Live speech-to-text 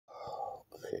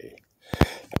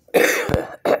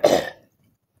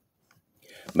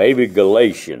maybe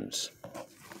Galatians.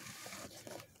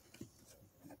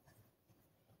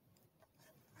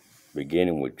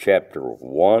 Beginning with chapter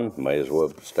 1. May as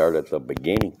well start at the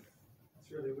beginning.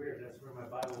 It's really weird. That's where my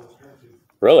Bible was turned to.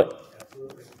 Really?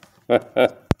 Absolutely.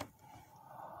 That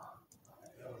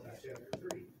was at chapter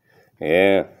 3.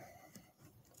 Yeah.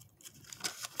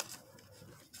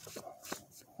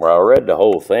 Well, I read the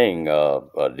whole thing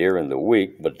during the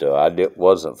week, but I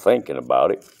wasn't thinking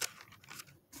about it.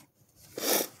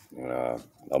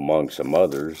 Among some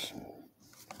others,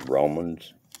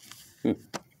 Romans.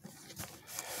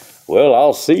 Well,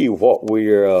 I'll see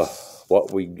where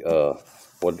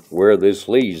this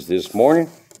leads this morning.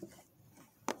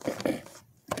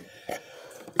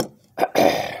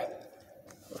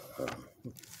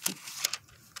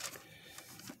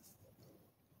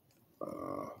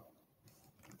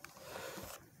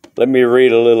 Let me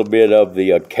read a little bit of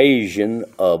the occasion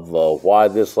of why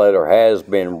this letter has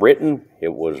been written.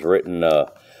 It was written,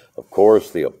 of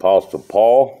course, the Apostle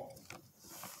Paul.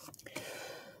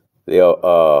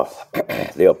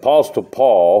 The Apostle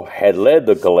Paul had led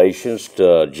the Galatians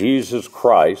to Jesus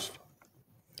Christ.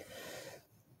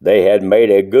 They had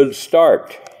made a good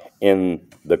start in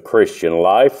the Christian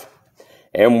life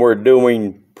and were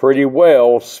doing pretty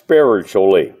well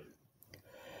spiritually.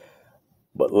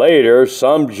 But later,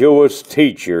 some Jewish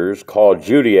teachers called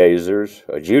Judaizers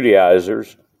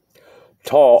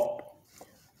taught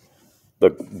the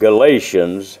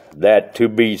Galatians that to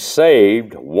be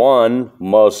saved, one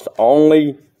must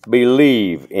only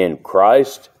believe in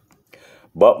Christ,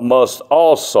 but must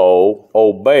also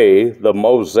obey the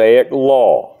Mosaic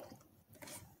law.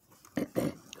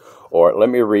 Or let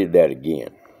me read that again.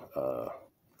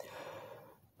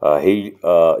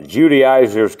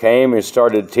 Judaizers came and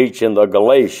started teaching the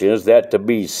Galatians that to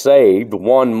be saved,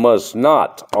 one must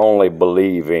not only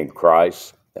believe in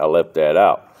Christ. I left that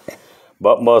out.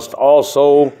 But must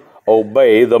also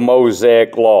obey the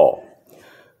Mosaic law,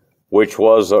 which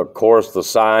was, of course, the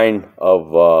sign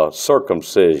of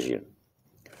circumcision.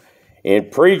 In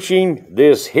preaching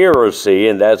this heresy,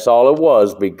 and that's all it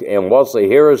was, and what's a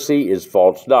heresy is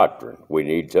false doctrine. We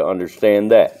need to understand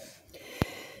that.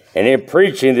 And in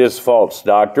preaching this false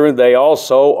doctrine, they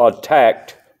also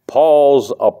attacked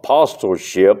Paul's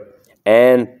apostleship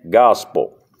and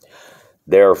gospel.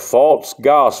 Their false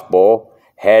gospel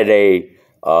had a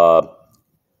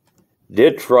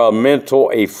detrimental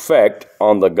effect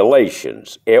on the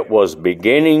Galatians. It was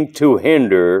beginning to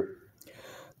hinder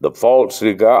the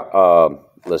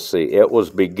it was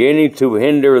beginning to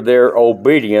hinder their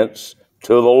obedience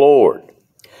to the Lord.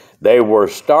 They were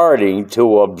starting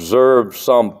to observe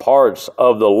some parts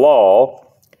of the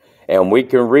law, and we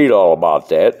can read all about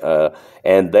that,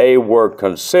 and they were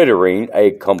considering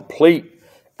a complete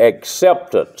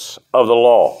acceptance of the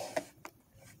law.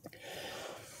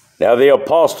 Now, the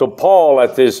Apostle Paul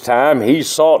at this time, he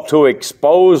sought to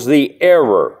expose the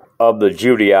error of the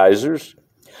Judaizers'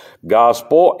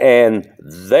 gospel and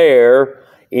their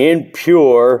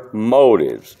impure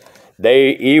motives.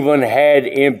 They even had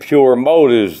impure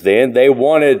motives then. They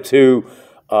wanted to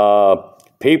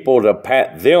people to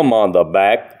pat them on the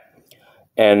back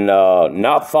and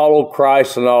not follow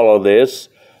Christ and all of this.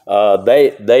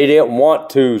 They didn't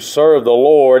want to serve the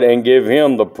Lord and give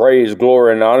him the praise,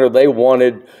 glory, and honor. They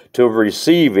wanted to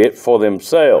receive it for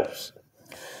themselves.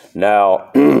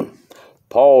 Now,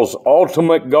 Paul's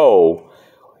ultimate goal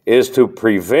is to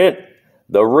prevent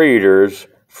the readers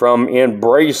from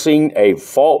embracing a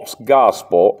false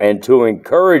gospel and to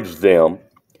encourage them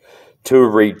to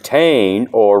retain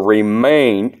or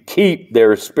keep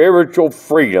their spiritual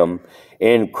freedom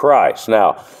in Christ.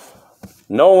 Now,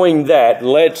 knowing that,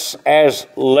 let's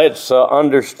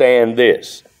understand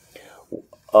this.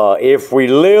 If we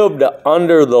lived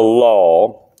under the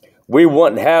law, we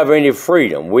wouldn't have any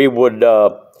freedom. We would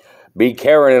be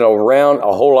carrying around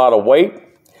a whole lot of weight,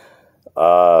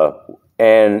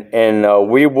 and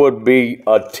we would be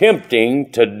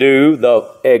attempting to do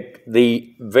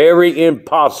the very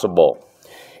impossible.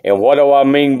 And what do I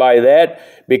mean by that?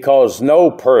 Because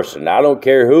no person, I don't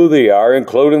care who they are,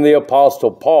 including the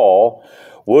Apostle Paul,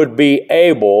 would be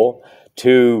able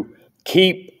to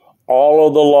keep all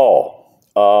of the law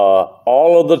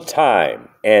all of the time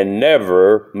and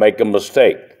never make a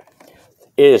mistake.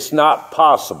 It's not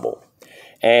possible.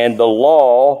 And the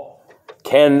law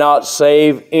cannot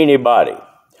save anybody.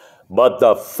 But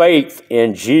the faith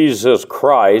in Jesus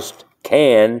Christ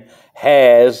can,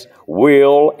 has,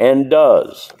 will, and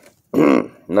does.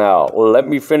 Now, let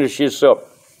me finish this up.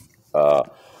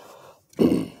 All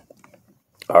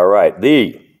right.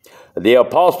 The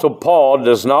Apostle Paul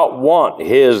does not want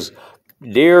his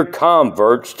dear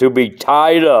converts to be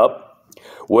tied up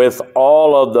with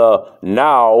all of the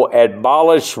now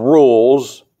abolished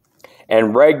rules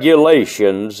and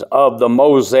regulations of the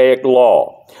Mosaic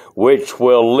law, which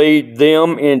will lead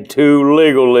them into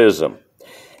legalism.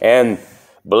 And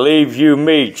believe you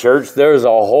me, church, there's a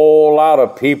whole lot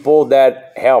of people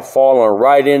that have fallen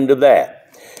right into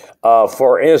that.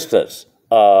 For instance,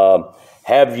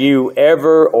 have you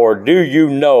ever, or do you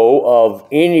know of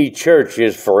any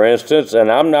churches, for instance,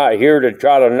 and I'm not here to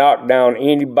try to knock down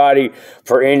anybody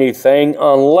for anything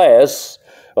unless,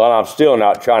 well, I'm still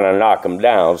not trying to knock them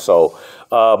down, so,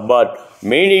 but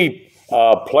many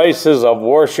places of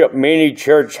worship, many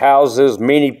church houses,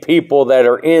 many people that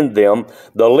are in them,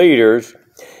 the leaders,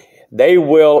 they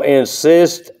will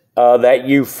insist that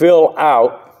you fill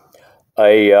out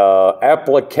a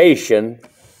application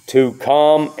to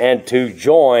come and to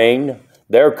join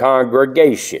their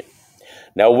congregation.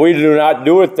 Now, we do not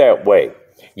do it that way.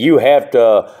 You have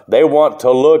to, they want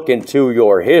to look into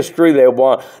your history.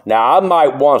 Now, I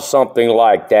might want something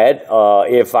like that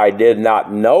if I did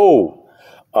not know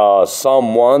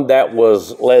someone that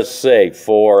was, let's say,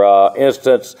 for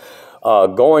instance,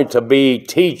 going to be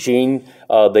teaching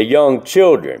the young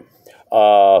children.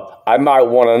 I might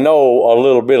want to know a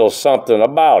little bit of something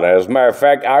about it. As a matter of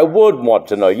fact, I would want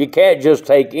to know. You can't just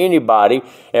take anybody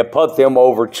and put them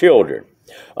over children,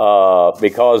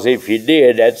 because if you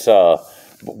did, that's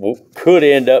could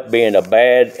end up being a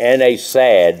bad and a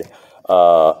sad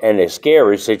and a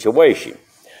scary situation.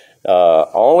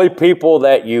 Only people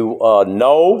that you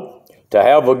know to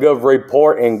have a good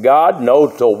report in God, know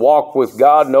to walk with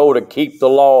God, know to keep the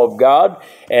law of God,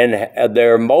 and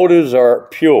their motives are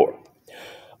pure.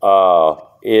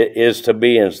 It is to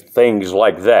be in things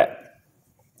like that.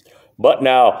 But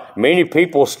now, many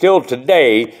people still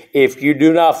today, if you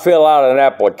do not fill out an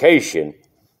application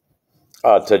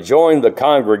to join the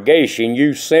congregation,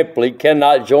 you simply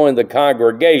cannot join the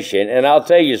congregation. And I'll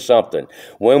tell you something,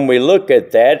 when we look at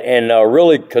that and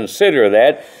really consider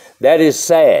that, that is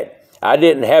sad. I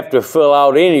didn't have to fill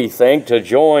out anything to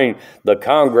join the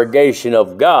congregation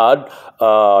of God.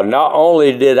 Not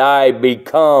only did I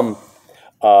become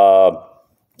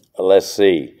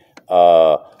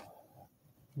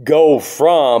go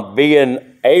from being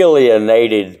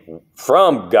alienated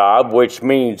from God, which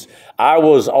means I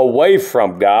was away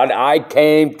from God. I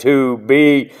came to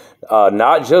be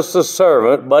not just a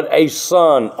servant, but a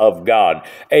son of God,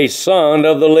 a son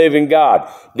of the living God.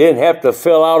 Didn't have to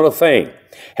fill out a thing.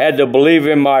 Had to believe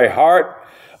in my heart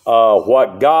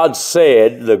what God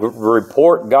said, the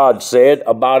report God said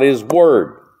about His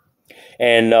Word.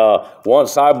 And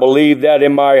once I believed that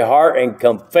in my heart and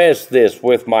confessed this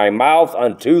with my mouth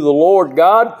unto the Lord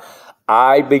God,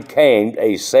 I became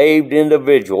a saved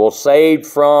individual, saved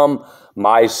from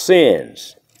my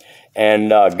sins.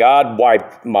 And God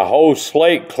wiped my whole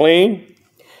slate clean,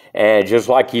 and just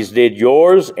like He's did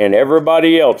yours and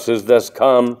everybody else's that's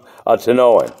come to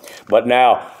know Him. But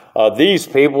now, these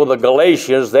people, the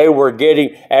Galatians, they were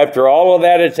getting, after all of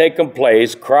that had taken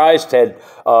place, Christ had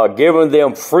given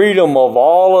them freedom of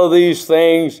all of these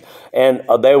things, and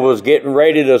they was getting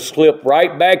ready to slip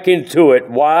right back into it.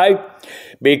 Why?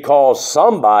 Because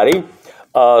somebody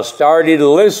started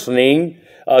listening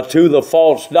to the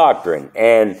false doctrine,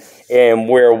 and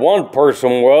where one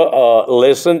person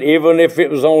listened, even if it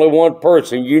was only one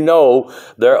person, you know,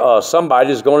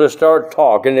 somebody's going to start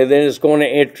talking, and then it's going to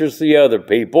interest the other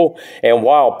people. And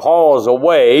while Paul is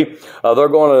away, they're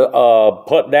going to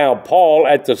put down Paul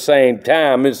at the same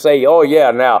time and say, "Oh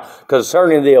yeah, now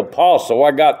concerning the apostle,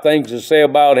 I got things to say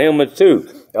about him too,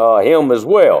 him as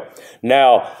well."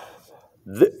 Now,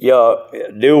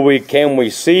 can we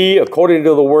see, according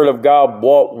to the Word of God,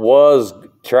 what was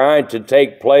trying to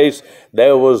take place?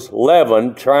 There was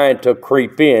leaven trying to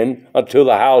creep in unto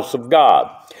the house of God.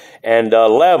 And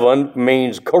leaven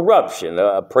means corruption,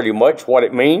 pretty much what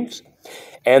it means.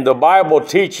 And the Bible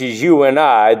teaches you and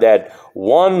I that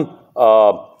a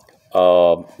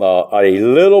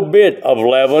little bit of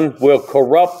leaven will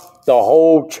corrupt the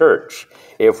whole church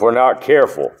if we're not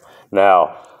careful.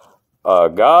 Now,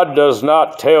 God does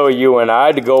not tell you and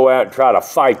I to go out and try to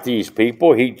fight these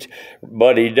people,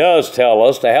 but He does tell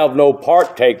us to have no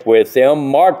partake with them,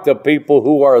 mark the people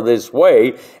who are this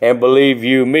way, and believe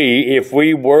you me, if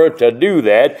we were to do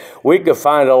that, we could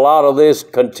find a lot of this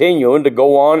continuing to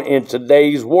go on in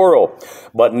today's world.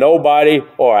 But nobody,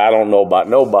 or I don't know about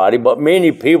nobody, but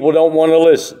many people don't want to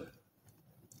listen.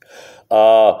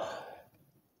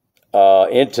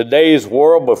 In today's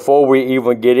world, before we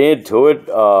even get into it,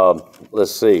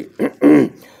 let's see.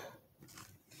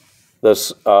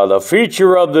 The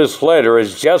feature of this letter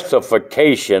is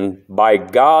justification by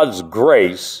God's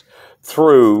grace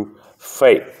through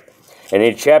faith. And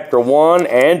in chapter 1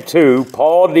 and 2,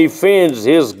 Paul defends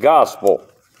his gospel.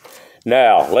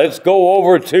 Now, let's go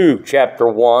over to chapter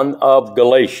 1 of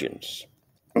Galatians.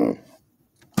 The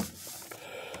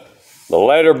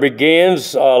letter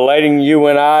begins letting you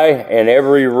and I and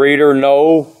every reader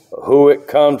know who it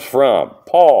comes from.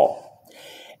 Paul,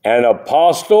 an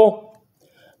apostle,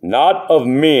 not of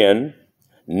men,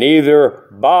 neither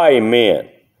by men,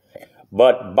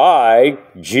 but by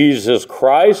Jesus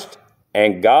Christ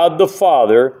and God the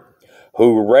Father,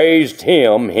 who raised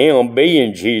him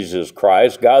being Jesus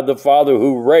Christ, God the Father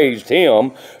who raised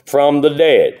him from the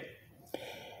dead.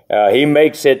 He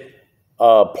makes it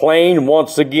plain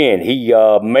once again. He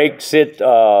makes it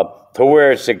to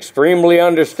where it's extremely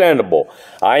understandable.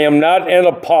 I am not an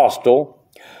apostle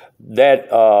that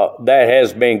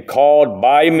has been called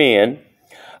by men.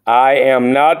 I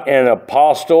am not an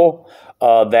apostle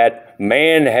that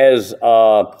man has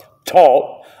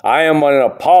taught. I am an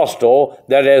apostle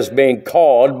that has been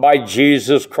called by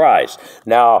Jesus Christ.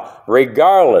 Now,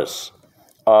 regardless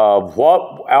of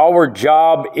what our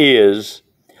job is,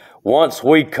 once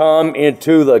we come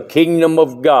into the kingdom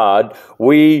of God,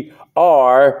 we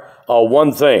are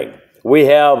one thing. We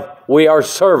are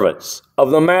servants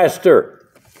of the Master.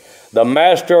 The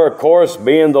Master, of course,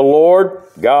 being the Lord,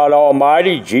 God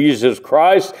Almighty, Jesus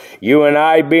Christ, you and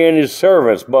I being his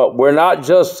servants. But we're not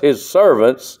just his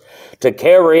servants to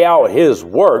carry out his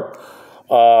work.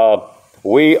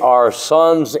 We are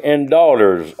sons and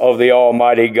daughters of the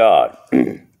Almighty God.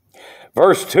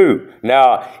 Verse 2.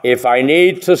 Now, if I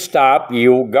need to stop,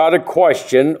 you got a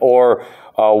question or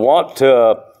want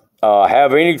to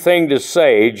have anything to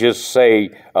say, just say,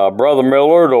 Brother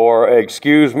Millard, or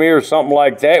excuse me, or something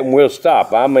like that, and we'll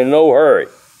stop. I'm in no hurry.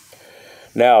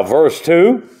 Now, verse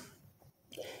 2.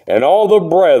 And all the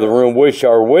brethren which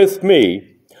are with me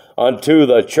unto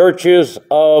the churches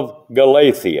of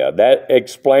Galatia. That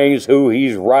explains who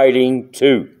he's writing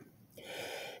to.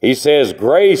 He says,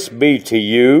 grace be to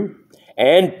you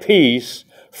and peace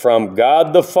from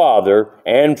God the Father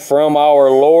and from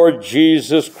our Lord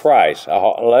Jesus Christ.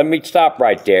 Let me stop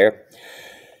right there.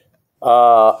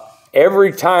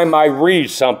 Every time I read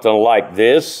something like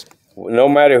this, no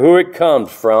matter who it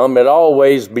comes from, it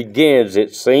always begins,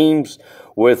 it seems,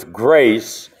 with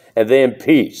grace and then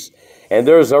peace. And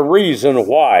there's a reason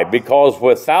why, because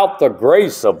without the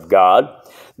grace of God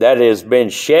that has been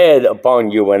shed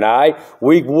upon you and I,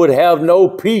 we would have no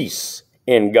peace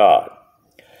in God.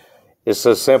 It's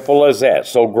as simple as that.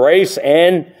 So grace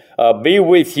and be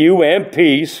with you and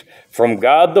peace from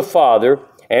God the Father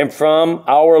and from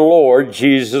our Lord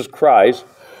Jesus Christ,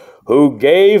 who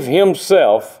gave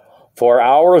himself for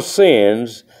our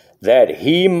sins that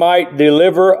he might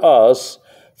deliver us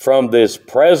from this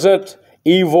present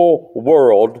evil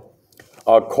world,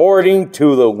 according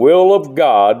to the will of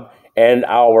God and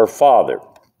our Father,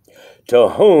 to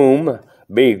whom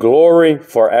be glory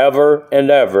forever and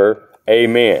ever.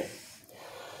 Amen.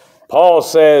 Paul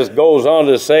goes on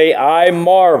to say, I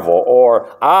marvel,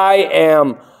 or I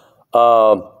am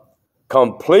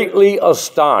completely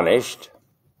astonished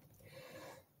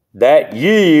that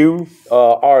you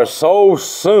are so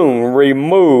soon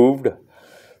removed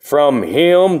from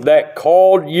him that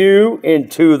called you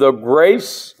into the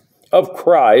grace of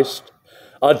Christ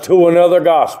unto another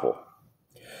gospel.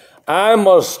 I'm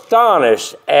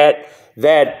astonished at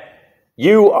that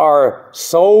you are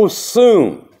so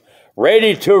soon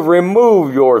ready to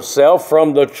remove yourself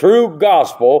from the true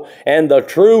gospel and the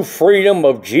true freedom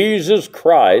of Jesus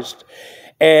Christ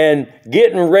and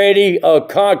getting ready,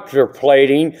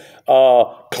 contemplating,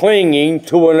 clinging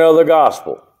to another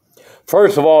gospel.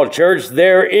 First of all, church,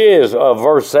 there is,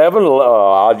 verse 7,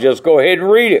 I'll just go ahead and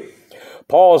read it.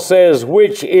 Paul says,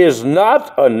 which is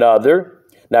not another.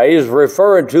 Now, he's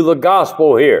referring to the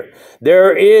gospel here.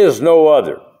 There is no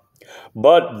other.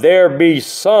 But there be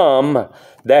some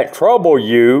that trouble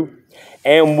you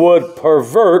and would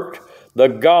pervert the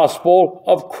gospel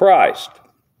of Christ.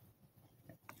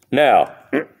 Now,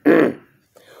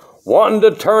 wanting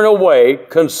to turn away,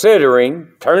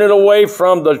 turning away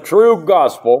from the true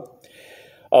gospel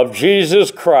of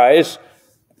Jesus Christ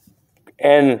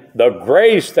and the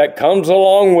grace that comes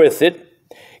along with it,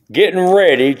 getting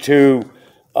ready to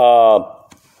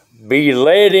be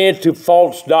led into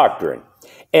false doctrine.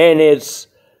 And it's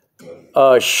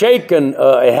shaken,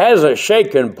 it hasn't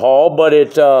shaken Paul, but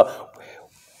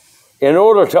in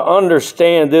order to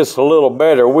understand this a little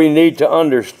better, we need to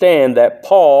understand that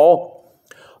Paul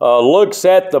looks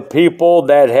at the people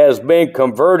that has been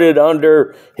converted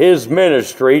under his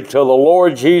ministry to the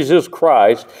Lord Jesus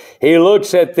Christ. He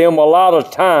looks at them a lot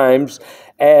of times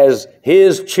as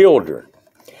his children.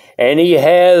 And he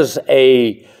has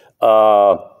a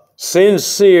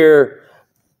sincere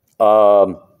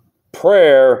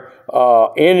prayer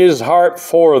in his heart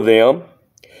for them.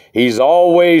 He's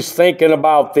always thinking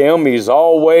about them. He's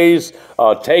always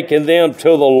taking them to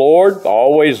the Lord,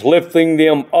 always lifting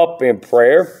them up in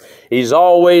prayer. He's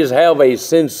always have a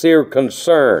sincere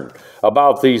concern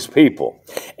about these people.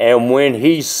 And when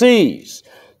he sees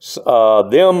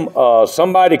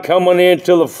somebody coming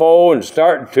into the fold and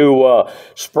starting to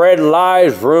spread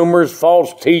lies, rumors,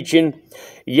 false teaching,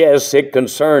 yes, it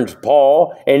concerns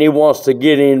Paul, and he wants to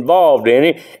get involved in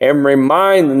it and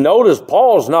notice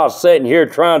Paul's not sitting here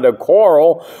trying to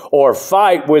quarrel or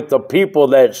fight with the people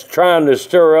that's trying to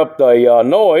stir up the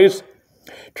noise,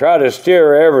 try to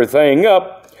stir everything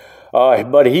up,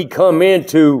 but he come in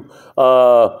to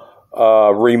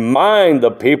remind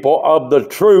the people of the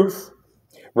truth.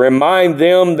 Remind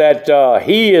them that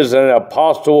he is an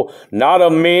apostle, not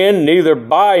of men, neither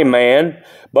by man,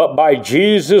 but by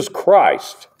Jesus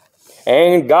Christ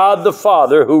and God the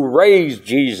Father who raised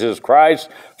Jesus Christ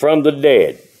from the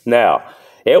dead. Now,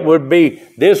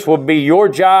 this would be your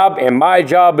job and my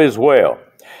job as well.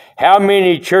 How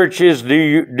many churches do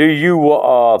you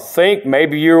think?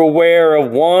 Maybe you're aware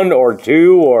of one or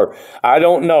two, or I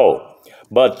don't know.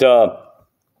 But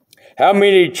how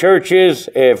many churches,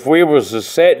 if we was to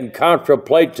sit and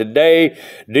contemplate today,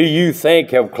 do you think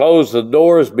have closed the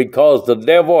doors because the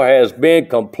devil has been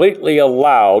completely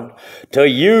allowed to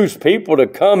use people to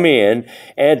come in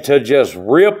and to just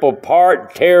rip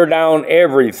apart, tear down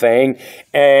everything,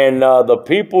 and the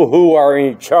people who are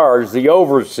in charge, the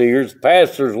overseers,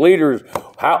 pastors, leaders,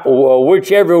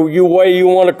 whichever way you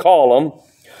want to call them,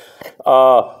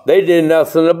 they did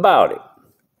nothing about it.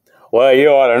 Well, you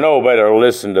ought to know better to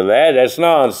listen to that. That's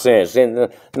nonsense.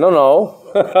 No.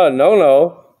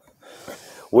 No.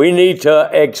 We need to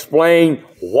explain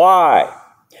why.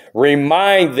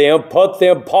 Remind them,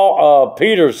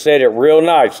 Peter said it real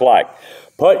nice like.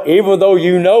 But even though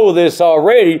you know this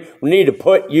already, we need to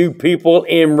put you people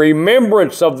in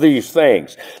remembrance of these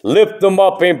things. Lift them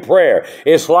up in prayer.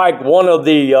 It's like one of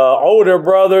the older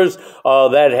brothers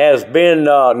that has been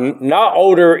not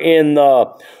older in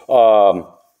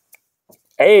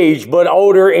age, but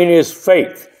older in his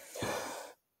faith.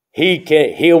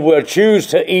 He will choose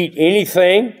to eat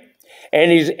anything,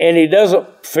 and he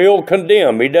doesn't feel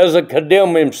condemned. He doesn't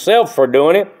condemn himself for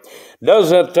doing it.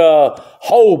 Doesn't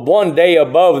hold one day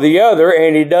above the other,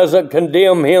 and he doesn't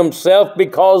condemn himself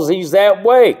because he's that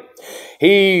way.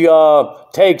 He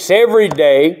takes every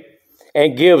day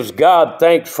and gives God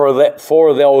thanks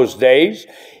for those days.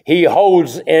 He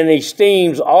holds and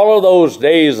esteems all of those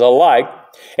days alike.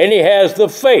 And he has the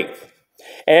faith.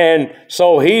 And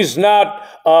so he's not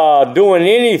doing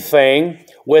anything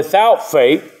without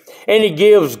faith. And he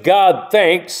gives God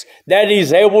thanks that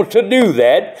he's able to do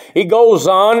that. He goes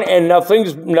on and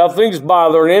nothing's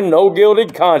bothering him, no guilty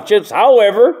conscience.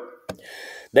 However,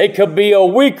 they could be a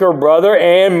weaker brother,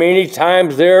 and many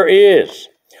times there is.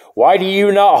 Why do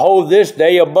you not hold this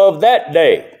day above that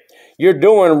day? You're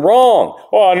doing wrong.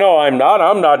 Oh, no, I'm not.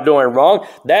 I'm not doing wrong.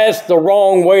 That's the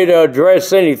wrong way to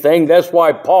address anything. That's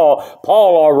why Paul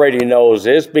already knows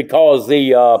this, because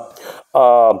the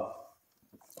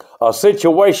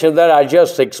situation that I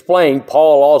just explained,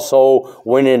 Paul also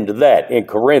went into that in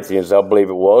Corinthians, I believe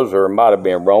it was, or it might have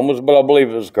been Romans, but I believe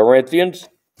it was Corinthians.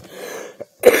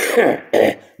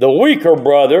 The weaker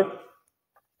brother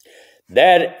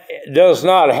that does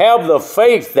not have the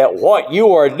faith that what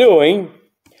you are doing,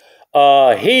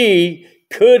 he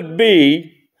could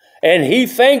be, and he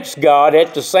thanks God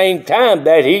at the same time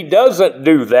that he doesn't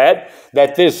do that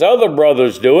this other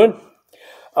brother's doing.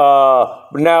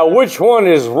 Now, which one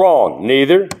is wrong?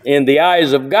 Neither. In the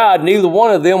eyes of God, neither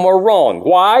one of them are wrong.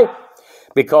 Why?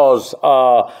 Because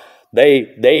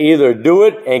they either do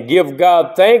it and give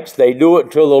God thanks, they do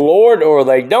it to the Lord, or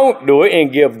they don't do it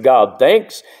and give God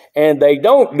thanks, and they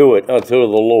don't do it unto the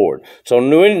Lord. So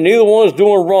neither one's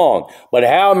doing wrong. But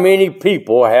how many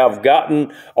people have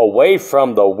gotten away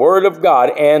from the Word of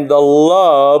God and the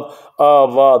love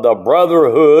of the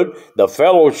brotherhood, the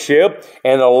fellowship,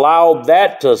 and allowed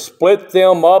that to split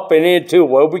them up and into,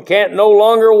 well, we can't no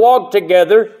longer walk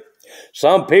together.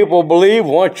 Some people believe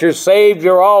once you're saved,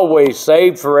 you're always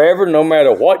saved forever, no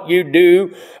matter what you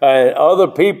do.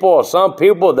 Some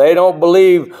people, they don't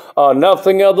believe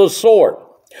nothing of the sort.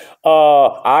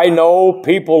 I know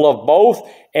people of both,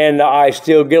 and I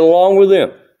still get along with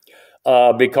them.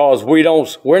 Because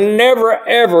we're never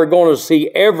ever going to see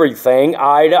everything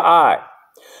eye to eye.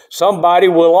 Somebody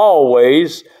will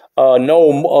always know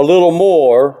a little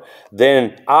more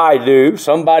than I do.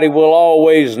 Somebody will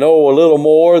always know a little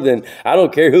more than, I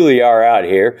don't care who they are out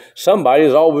here.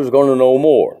 Somebody's always going to know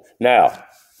more. Now,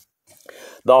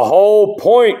 the whole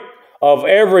point of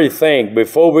everything,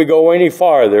 before we go any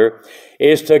farther,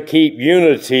 is to keep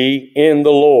unity in the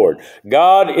Lord.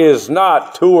 God is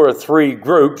not two or three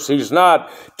groups. He's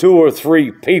not two or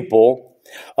three people.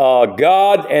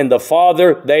 God and the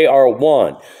Father, they are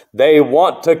one. They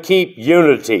want to keep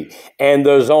unity. And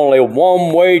there's only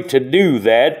one way to do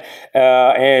that,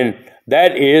 and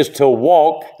that is to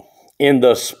walk in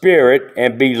the Spirit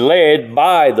and be led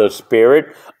by the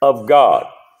Spirit of God.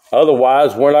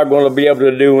 Otherwise, we're not going to be able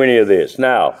to do any of this.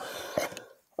 Now,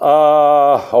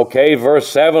 okay, verse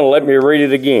 7, let me read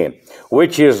it again.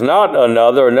 Which is not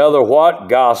another what?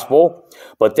 Gospel.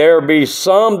 But there be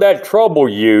some that trouble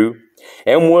you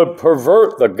and would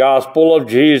pervert the gospel of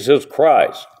Jesus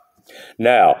Christ.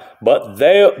 Now, but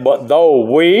though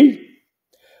we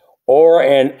or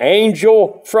an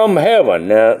angel from heaven.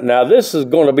 Now this is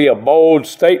going to be a bold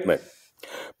statement.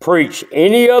 Preach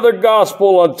any other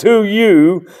gospel unto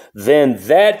you than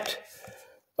that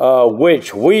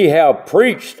which we have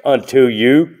preached unto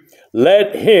you,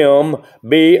 let him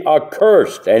be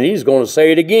accursed. And he's going to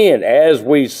say it again. As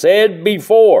we said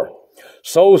before,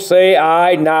 so say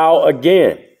I now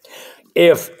again.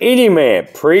 If any man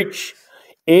preach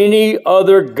any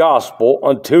other gospel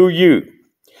unto you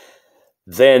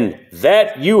than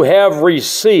that you have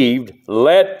received,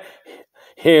 let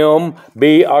him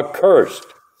be accursed.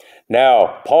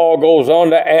 Now, Paul goes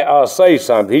on to say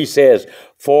something. He says,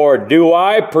 for do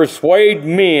I persuade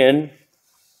men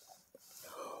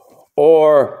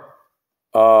or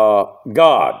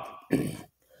God?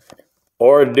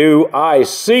 Or do I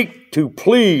seek to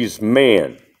please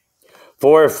men?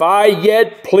 For if I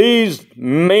yet pleased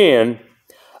men,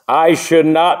 I should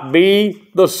not be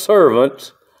the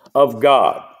servant of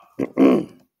God.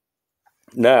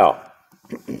 Now,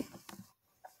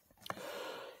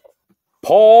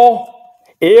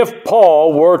 if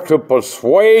Paul were to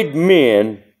persuade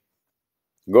men,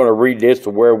 I'm going to read this to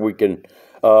where we can,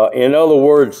 in other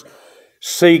words,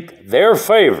 seek their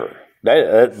favor.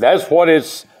 That's what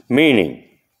it's meaning.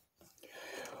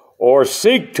 Or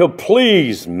seek to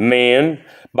please men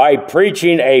by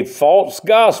preaching a false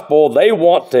gospel they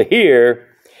want to hear,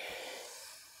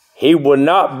 he would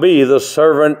not be the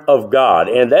servant of God.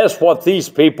 And that's what these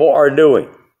people are doing.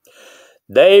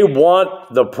 They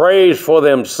want the praise for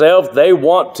themselves. They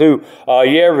want to,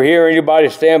 you ever hear anybody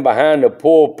stand behind the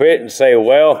pulpit and say,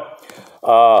 well,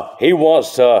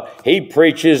 he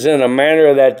preaches in a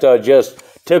manner that just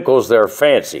tickles their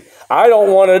fancy. I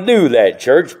don't want to do that,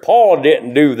 church. Paul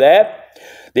didn't do that.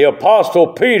 The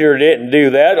Apostle Peter didn't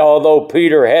do that, although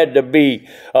Peter had to be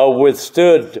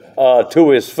withstood to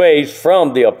his face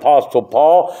from the Apostle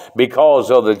Paul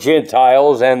because of the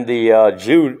Gentiles and the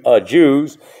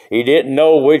Jews. He didn't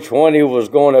know which one he was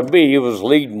going to be. He was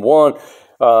leading one.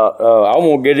 I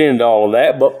won't get into all of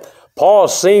that, but Paul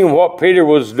seen what Peter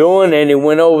was doing, and he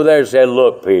went over there and said,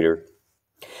 look, Peter,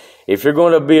 if you're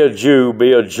going to be a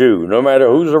Jew, no matter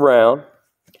who's around,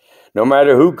 no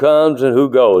matter who comes and who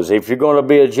goes. If you're going to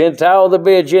be a Gentile, then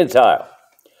be a Gentile.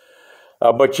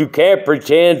 But you can't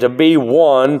pretend to be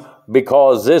one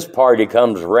because this party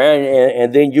comes around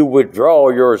and then you withdraw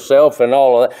yourself and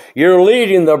all of that. You're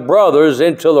leading the brothers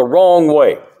into the wrong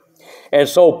way. And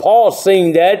so Paul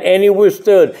seen that and he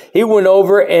withstood. He went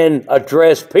over and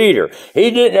addressed Peter.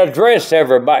 He didn't address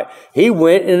everybody. He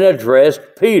went and addressed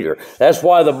Peter. That's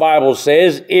why the Bible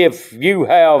says, if you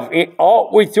have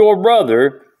aught with your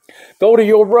brother, go to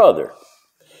your brother.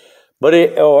 But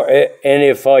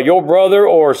if your brother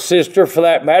or sister, for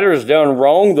that matter, has done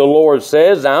wrong, the Lord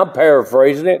says, I'm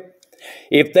paraphrasing it,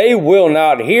 if they will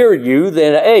not hear you,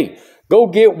 then, hey, go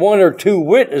get one or two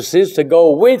witnesses to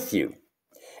go with you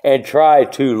and try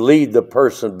to lead the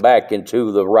person back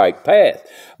into the right path.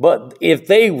 But if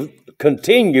they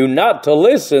continue not to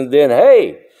listen, then,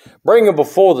 hey, bring them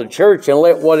before the church and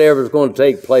let whatever's going to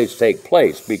take place,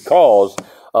 because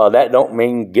that don't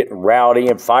mean getting rowdy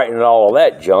and fighting and all of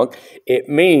that junk. It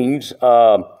means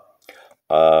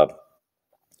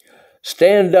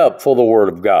stand up for the Word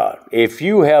of God. If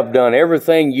you have done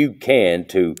everything you can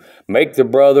to make the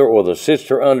brother or the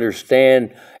sister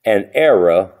understand an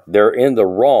error, they're in the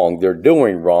wrong, they're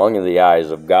doing wrong in the eyes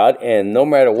of God, and no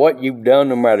matter what you've done,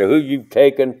 no matter who you've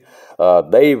taken,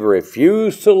 they've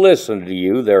refused to listen to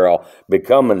you. They're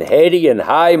becoming heady and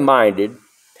high-minded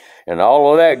and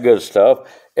all of that good stuff.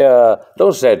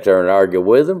 Don't sit there and argue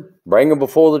with them. Bring them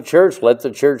before the church. Let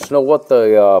the church know what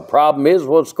the problem is,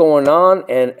 what's going on.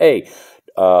 And, hey,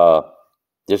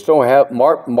 just don't have,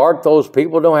 mark those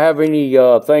people. Don't have any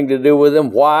thing to do with them.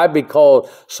 Why? Because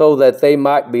so that they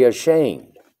might be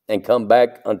ashamed and come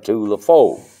back unto the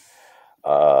fold.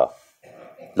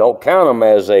 Don't count them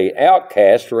as a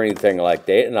outcast or anything like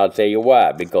that, and I'll tell you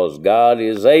why. Because God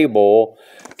is able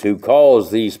to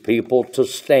cause these people to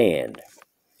stand.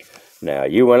 Now,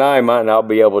 you and I might not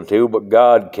be able to, but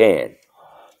God can.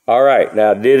 All right.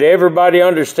 Now, did everybody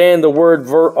understand the word,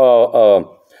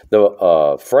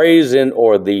 the phrase in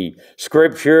or the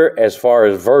scripture as far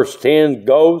as verse 10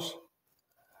 goes?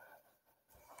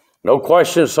 No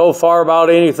questions so far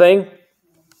about anything?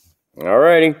 All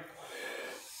righty.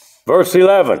 Verse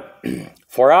 11.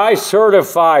 For I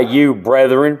certify you,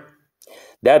 brethren,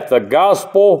 that the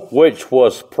gospel which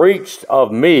was preached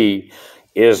of me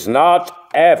is not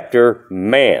after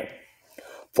man.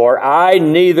 For I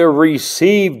neither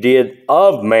received it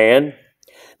of man,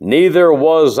 neither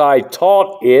was I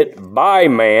taught it by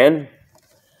man,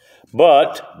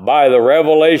 but by the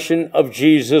revelation of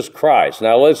Jesus Christ.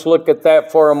 Now let's look at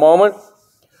that for a moment.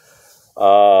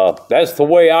 That's the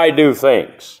way I do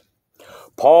things.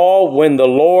 Paul, when the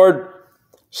Lord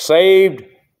saved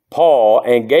Paul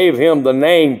and gave him the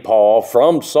name Paul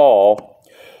from Saul,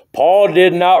 Paul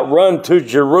did not run to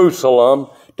Jerusalem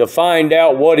to find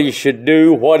out what he should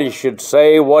do, what he should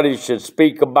say, what he should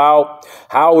speak about,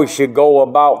 how he should go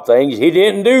about things. He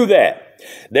didn't do that.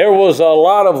 There was a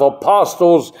lot of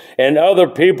apostles and other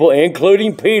people,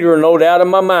 including Peter, no doubt in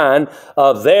my mind,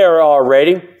 there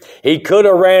already. He could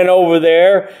have ran over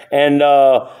there and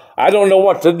I don't know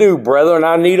what to do, brethren.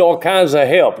 I need all kinds of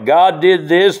help. God did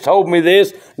this, told me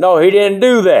this. No, he didn't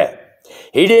do that.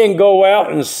 He didn't go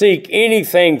out and seek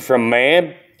anything from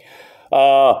man,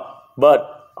 but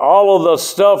all of the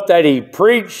stuff that he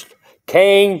preached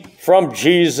came from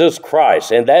Jesus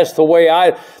Christ. And that's the way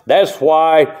that's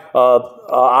why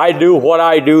I do what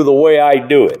I do the way I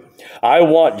do it. I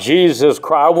want Jesus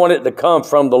Christ. I want it to come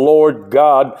from the Lord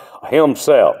God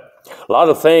himself. A lot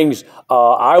of things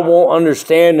I won't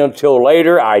understand until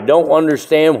later. I don't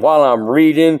understand while I'm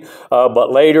reading,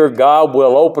 but later God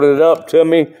will open it up to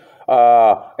me.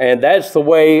 And that's the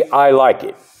way I like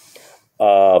it.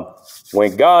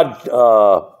 When God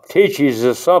teaches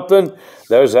us something,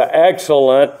 there's an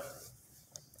excellent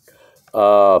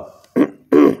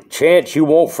chance you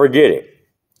won't forget it.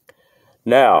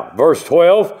 Now, verse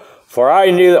 12, for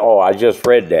I knew, I just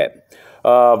read that.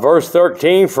 Verse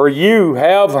 13, for you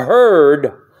have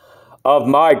heard of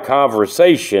my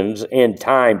conversations in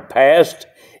time past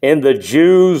in the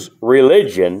Jews'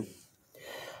 religion,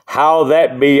 how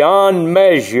that beyond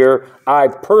measure I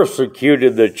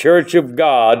persecuted the church of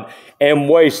God and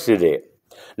wasted it.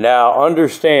 Now,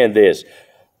 understand this.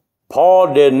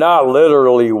 Paul did not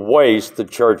literally waste the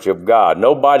church of God.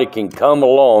 Nobody can come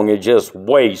along and just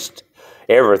waste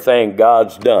everything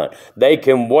God's done. They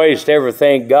can waste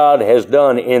everything God has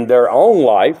done in their own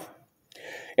life.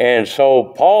 And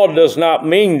so Paul does not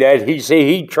mean that.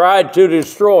 He tried to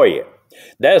destroy it.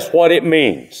 That's what it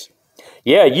means.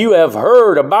 Yeah, you have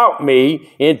heard about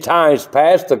me in times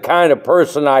past, the kind of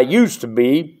person I used to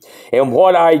be and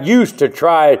what I used to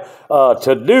try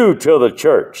to do to the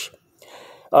church.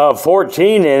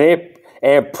 14 in it,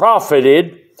 and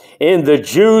profited in the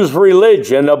Jews'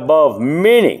 religion above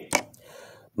many,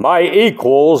 my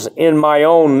equals in my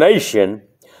own nation.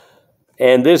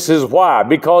 And this is why,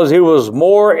 because he was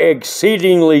more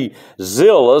exceedingly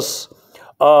zealous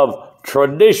of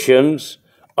traditions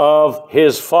of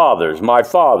his fathers, my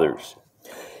fathers.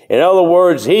 In other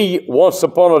words, he once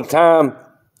upon a time,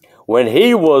 when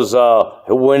he was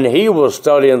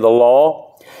studying the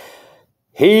law,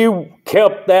 he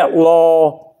kept that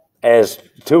law as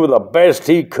to the best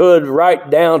he could, right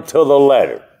down to the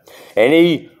letter, and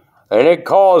it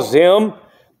caused him.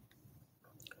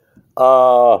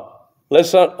 Let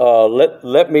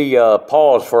me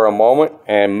pause for a moment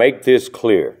and make this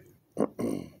clear.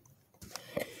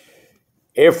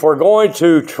 If we're going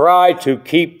to try to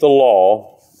keep the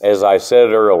law, as I said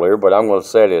earlier, but I'm going to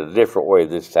say it a different way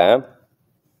this time,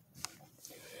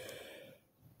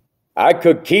 I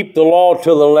could keep the law to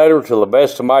the letter to the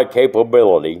best of my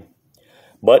capability,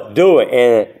 but do it.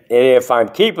 And if I'm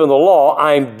keeping the law,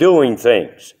 I'm doing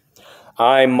things.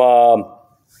 Let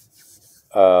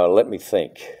me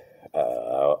think.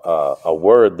 A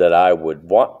word that I would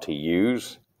want to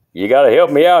use. You got to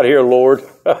help me out here, Lord.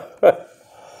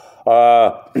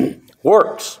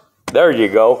 Works. There you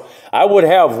go. I would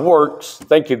have works,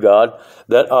 thank you, God,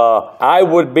 that I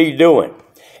would be doing.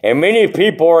 And many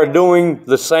people are doing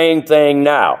the same thing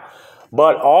now.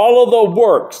 But all of the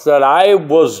works that I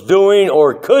was doing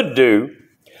or could do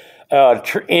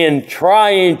in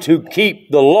trying to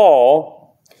keep the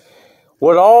law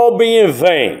would all be in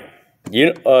vain.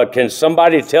 Can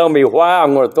somebody tell me why?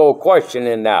 I'm going to throw a question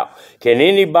in now. Can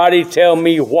anybody tell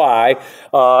me why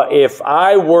if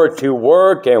I were to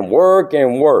work and work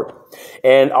and work,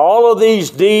 and all of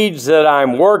these deeds that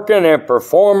I'm working and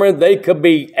performing, they could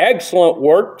be excellent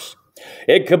works.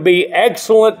 It could be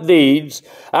excellent deeds.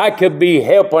 I could be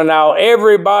helping out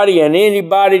everybody and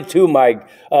anybody to my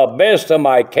best of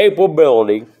my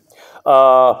capability.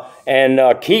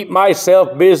 And keep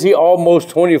myself busy almost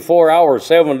 24 hours,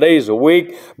 7 days a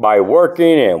week by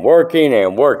working and working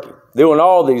and working, doing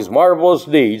all these marvelous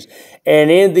deeds. And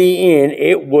in the end,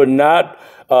 it would not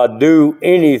do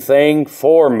anything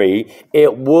for me.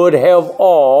 It would have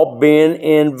all been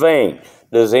in vain.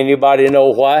 Does anybody know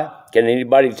why? Can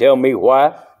anybody tell me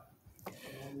why?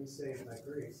 Only saved by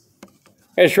grace.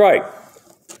 That's right.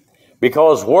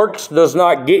 Because works does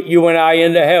not get you and I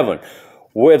into heaven.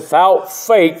 Without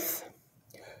faith,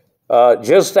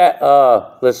 let's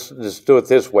do it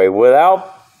this way.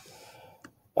 Without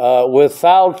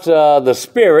the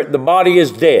Spirit, the body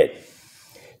is dead.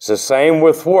 It's the same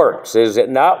with works, is it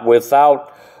not?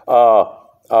 Without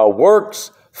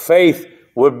works, faith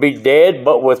would be dead,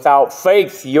 but without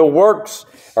faith, your works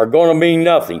are going to mean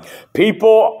nothing.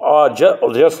 People,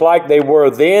 just like they were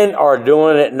then, are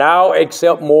doing it now,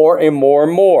 except more and more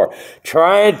and more,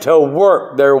 trying to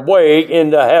work their way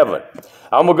into heaven.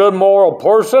 I'm a good moral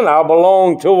person. I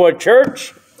belong to a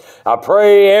church. I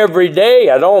pray every day.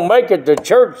 I don't make it to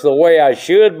church the way I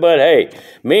should, but hey,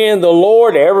 me and the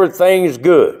Lord, everything's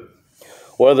good.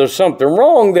 Well, there's something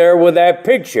wrong there with that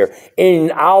picture.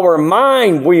 In our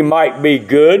mind, we might be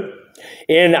good.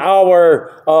 In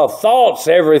our thoughts,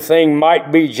 everything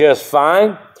might be just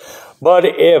fine. But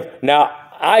now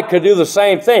I could do the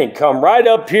same thing. Come right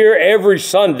up here every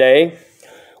Sunday,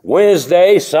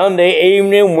 Wednesday, Sunday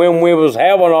evening when we was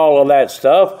having all of that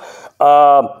stuff.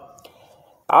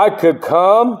 I could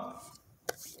come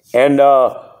and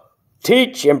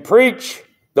teach and preach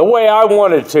the way I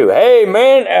wanted to. Hey,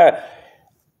 man,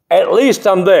 at least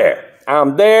I'm there.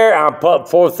 I'm there. I'm putting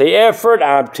forth the effort.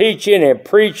 I'm teaching and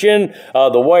preaching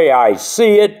the way I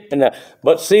see it.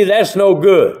 But see, that's no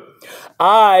good.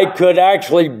 I could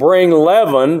actually bring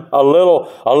leaven, a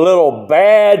little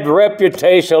bad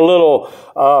reputation, a little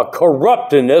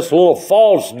corruptedness, a little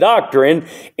false doctrine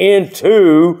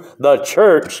into the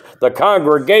church, the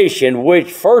congregation,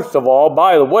 which, first of all,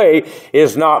 by the way,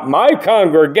 is not my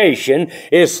congregation.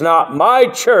 It's not my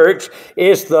church.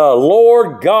 It's the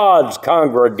Lord God's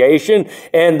congregation,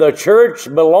 and the church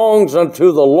belongs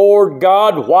unto the Lord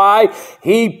God. Why?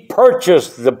 He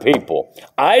purchased the people.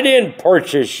 I didn't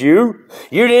purchase you.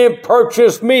 You didn't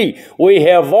purchase me. We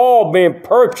have all been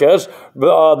purchased.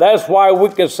 That's why we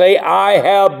can say, I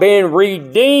have been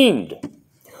redeemed.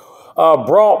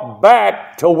 Brought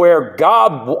back to where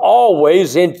God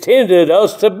always intended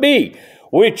us to be,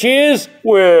 which is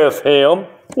with Him,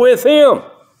 with Him.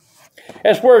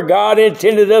 That's where God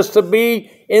intended us to be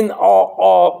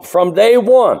from day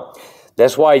one.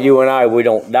 That's why you and I, we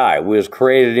don't die. We was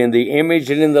created in the image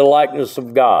and in the likeness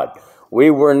of God. We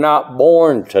were not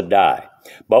born to die.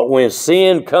 But when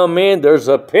sin come in, there's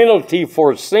a penalty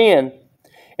for sin,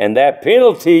 and that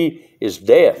penalty is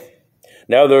death.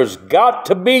 Now, there's got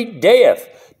to be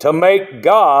death to make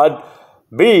God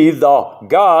be the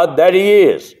God that He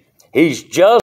is. He's just